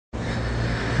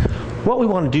What we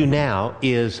want to do now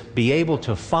is be able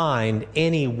to find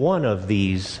any one of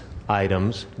these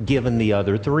items given the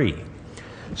other three.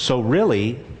 So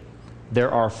really, there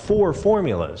are four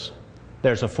formulas.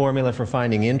 There's a formula for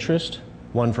finding interest,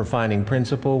 one for finding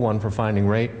principal, one for finding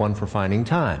rate, one for finding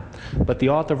time. But the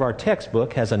author of our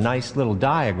textbook has a nice little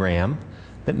diagram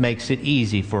that makes it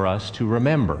easy for us to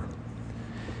remember.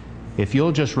 If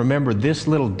you'll just remember this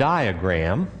little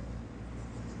diagram,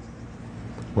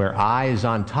 where I is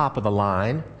on top of the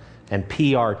line and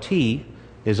PRT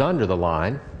is under the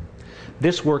line,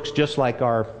 this works just like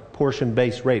our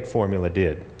portion-based rate formula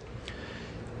did.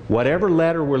 Whatever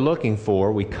letter we're looking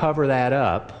for, we cover that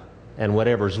up, and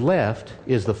whatever's left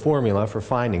is the formula for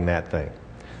finding that thing.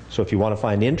 So if you want to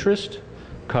find interest,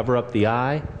 cover up the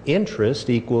I. Interest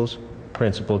equals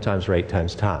principal times rate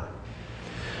times time.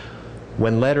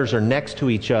 When letters are next to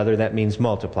each other, that means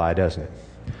multiply, doesn't it?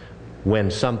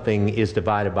 When something is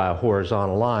divided by a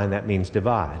horizontal line, that means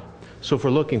divide. So if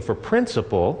we're looking for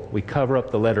principal, we cover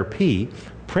up the letter P.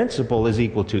 Principal is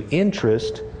equal to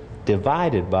interest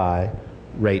divided by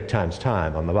rate times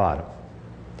time on the bottom.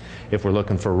 If we're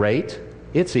looking for rate,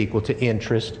 it's equal to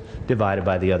interest divided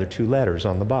by the other two letters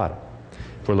on the bottom.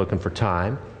 If we're looking for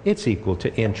time, it's equal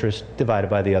to interest divided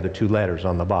by the other two letters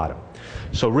on the bottom.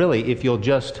 So really, if you'll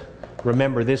just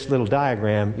remember this little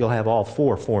diagram, you'll have all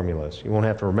four formulas. You won't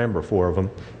have to remember four of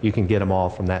them. You can get them all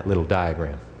from that little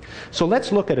diagram. So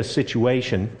let's look at a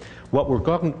situation. What we're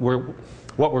going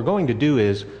to do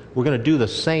is we're going to do the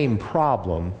same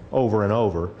problem over and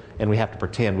over, and we have to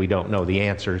pretend we don't know the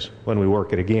answers when we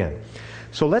work it again.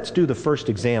 So let's do the first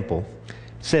example.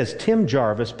 It says Tim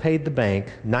Jarvis paid the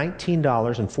bank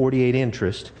 $19.48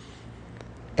 interest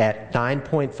at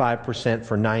 9.5%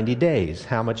 for 90 days.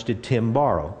 How much did Tim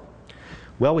borrow?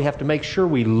 Well, we have to make sure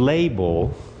we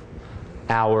label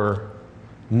our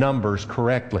numbers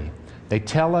correctly. They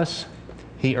tell us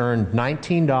he earned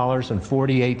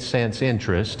 $19.48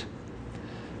 interest.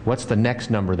 What's the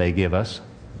next number they give us?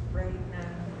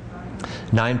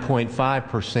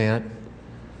 9.5%.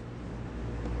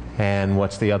 And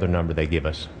what's the other number they give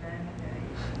us?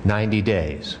 90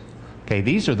 days. Okay,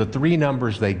 these are the three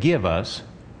numbers they give us.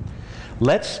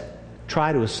 Let's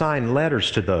try to assign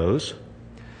letters to those.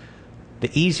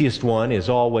 The easiest one is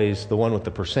always the one with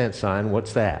the percent sign.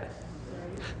 What's that?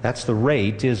 That's the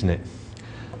rate, isn't it?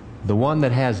 The one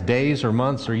that has days or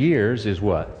months or years is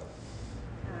what?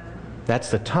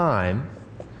 That's the time.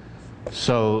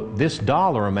 So this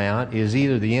dollar amount is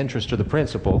either the interest or the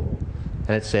principal,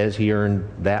 and it says he earned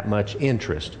that much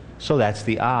interest. So that's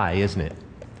the I, isn't it?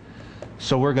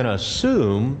 So we're going to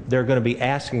assume they're going to be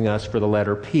asking us for the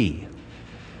letter P.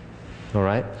 All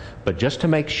right? But just to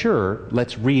make sure,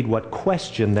 let's read what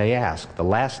question they ask. The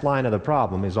last line of the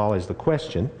problem is always the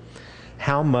question.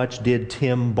 How much did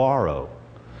Tim borrow?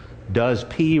 Does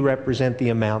P represent the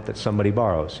amount that somebody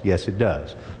borrows? Yes, it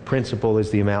does. Principal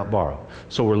is the amount borrowed.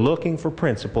 So we're looking for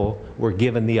principal. We're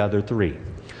given the other three.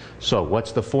 So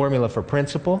what's the formula for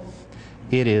principal?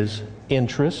 It is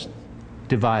interest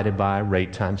divided by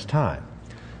rate times time.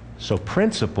 So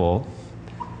principal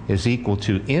is equal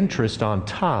to interest on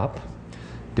top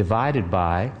divided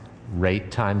by rate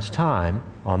times time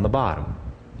on the bottom.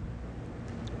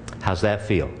 How's that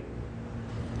feel?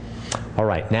 All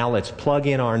right, now let's plug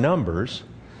in our numbers.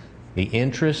 The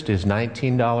interest is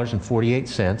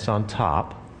 $19.48 on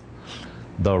top.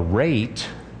 The rate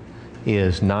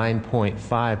is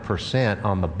 9.5%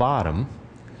 on the bottom.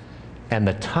 And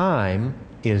the time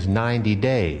is 90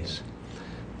 days.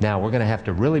 Now we're going to have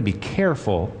to really be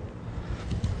careful.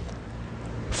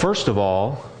 First of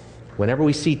all, whenever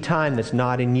we see time that's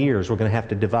not in years, we're going to have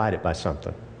to divide it by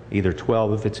something. Either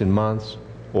 12 if it's in months,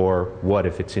 or what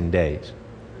if it's in days.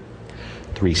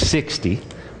 360,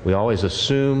 we always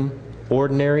assume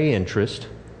ordinary interest.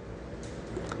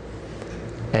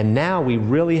 And now we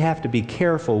really have to be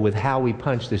careful with how we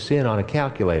punch this in on a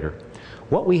calculator.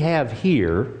 What we have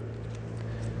here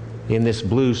in this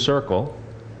blue circle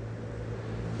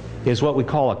is what we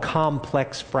call a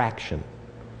complex fraction.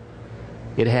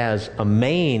 It has a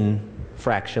main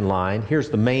fraction line. Here's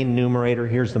the main numerator,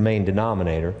 here's the main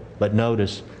denominator. But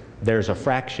notice there's a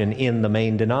fraction in the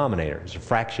main denominator. There's a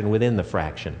fraction within the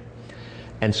fraction.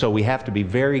 And so we have to be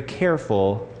very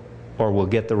careful or we'll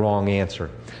get the wrong answer.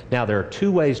 Now there are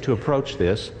two ways to approach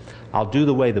this. I'll do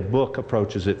the way the book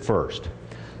approaches it first.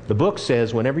 The book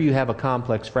says whenever you have a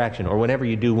complex fraction or whenever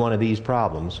you do one of these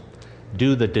problems,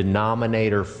 do the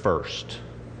denominator first.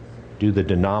 Do the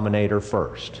denominator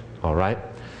first. All right?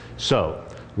 So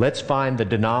let's find the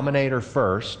denominator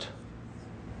first.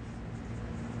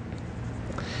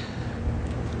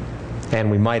 And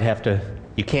we might have to,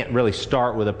 you can't really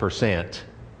start with a percent.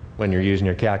 when you're using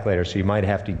your calculator, so you might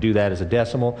have to do that as a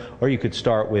decimal, or you could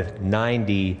start with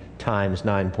 90 times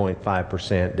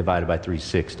 9.5% divided by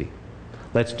 360.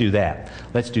 Let's do that.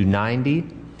 Let's do 90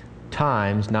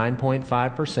 times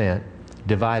 9.5%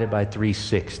 divided by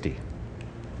 360.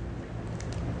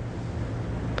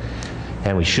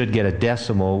 And we should get a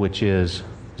decimal, which is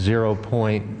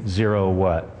 0.0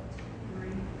 what?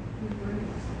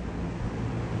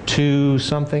 2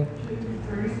 something?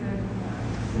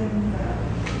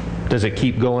 Does it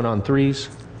keep going on threes?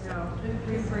 No,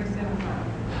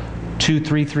 23375.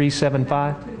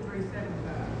 23375?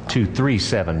 2375.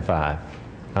 2375.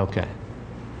 Okay.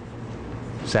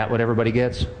 Is that what everybody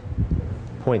gets?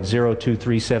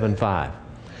 0.02375.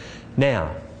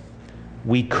 Now,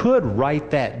 we could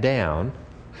write that down.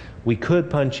 We could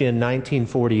punch in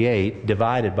 1948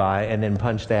 divided by and then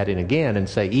punch that in again and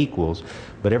say equals.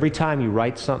 But every time you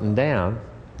write something down,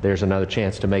 there's another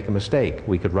chance to make a mistake.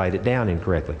 We could write it down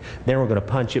incorrectly. Then we're going to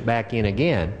punch it back in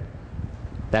again.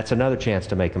 That's another chance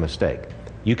to make a mistake.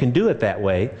 You can do it that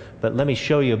way, but let me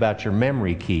show you about your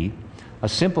memory key. A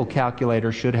simple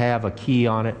calculator should have a key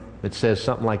on it that says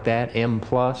something like that, M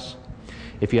plus.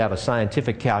 If you have a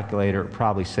scientific calculator, it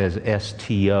probably says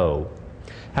STO.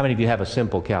 How many of you have a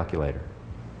simple calculator?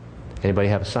 Anybody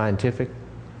have a scientific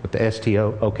with the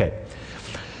STO? Okay.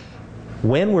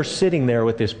 When we're sitting there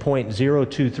with this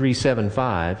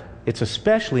 0.02375, it's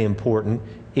especially important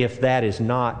if that is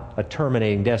not a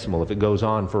terminating decimal, if it goes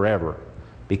on forever.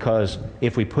 Because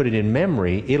if we put it in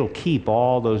memory, it'll keep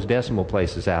all those decimal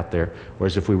places out there,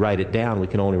 whereas if we write it down, we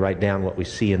can only write down what we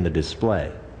see in the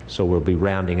display. So we'll be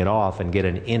rounding it off and get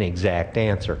an inexact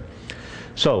answer.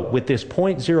 So with this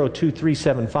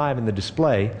 0.02375 in the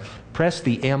display, press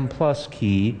the M plus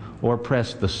key or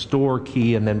press the store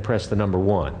key and then press the number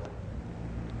 1.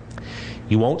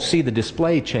 You won't see the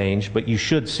display change, but you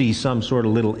should see some sort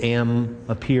of little M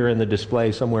appear in the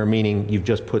display somewhere, meaning you've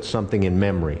just put something in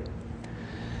memory.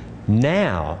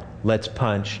 Now let's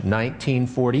punch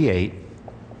 1948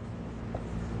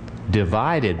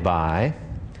 divided by,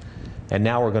 and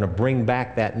now we're going to bring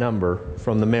back that number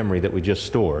from the memory that we just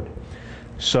stored.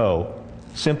 So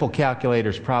simple calculator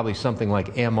is probably something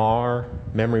like MR,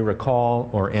 memory recall,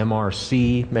 or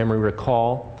MRC, memory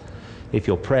recall. If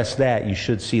you'll press that, you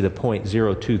should see the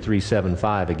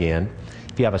 0.02375 again.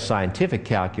 If you have a scientific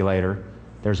calculator,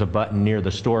 there's a button near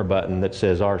the store button that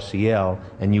says RCL,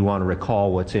 and you want to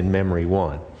recall what's in memory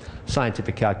 1.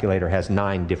 Scientific calculator has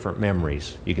 9 different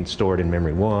memories. You can store it in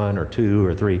memory 1 or 2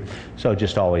 or 3, so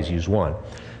just always use 1.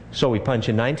 So we punch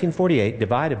in 1948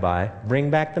 divided by, bring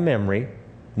back the memory.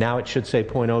 Now it should say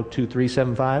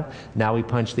 0.02375. Now we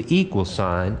punch the equal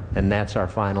sign, and that's our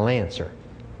final answer.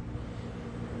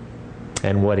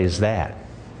 And what is that?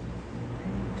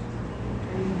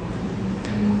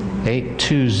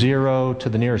 820 to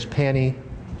the nearest penny,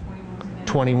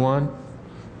 21.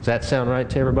 Does that sound right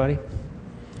to everybody?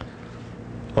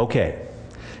 Okay.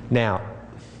 Now,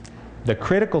 the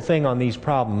critical thing on these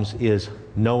problems is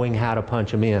knowing how to punch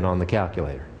them in on the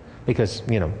calculator. Because,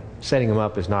 you know, setting them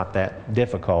up is not that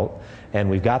difficult, and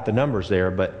we've got the numbers there,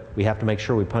 but we have to make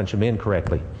sure we punch them in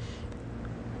correctly.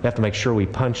 We have to make sure we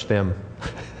punch them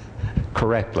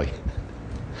correctly.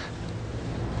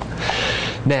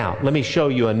 Now, let me show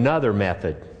you another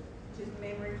method. Just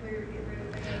memory clear, get rid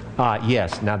of that.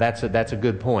 Yes, now that's a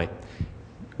good point.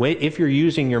 If you're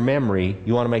using your memory,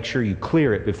 you want to make sure you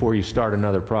clear it before you start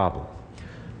another problem.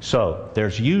 So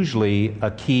there's usually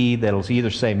a key that'll either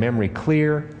say memory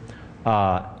clear.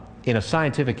 In a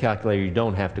scientific calculator, you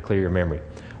don't have to clear your memory.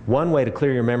 One way to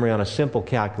clear your memory on a simple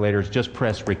calculator is just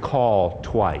press recall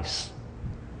twice.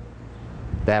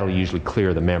 That'll usually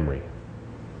clear the memory.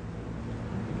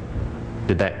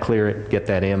 Did that clear it? Get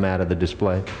that M out of the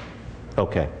display?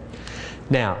 Okay.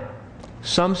 Now,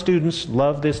 some students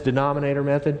love this denominator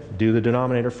method. Do the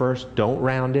denominator first. Don't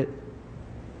round it.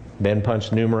 Then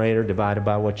punch the numerator divided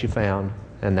by what you found,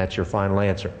 and that's your final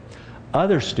answer.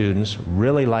 Other students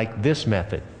really like this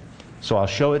method. So I'll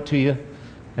show it to you,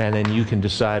 and then you can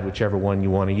decide whichever one you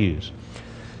want to use.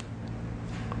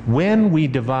 When we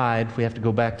divide, we have to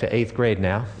go back to 8th grade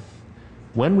now.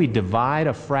 When we divide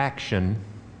a fraction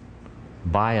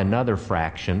by another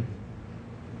fraction,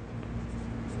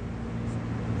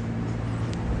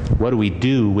 what do we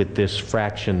do with this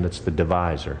fraction that's the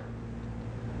divisor?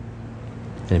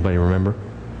 Anybody remember?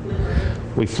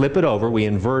 We flip it over, we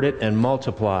invert it and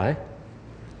multiply.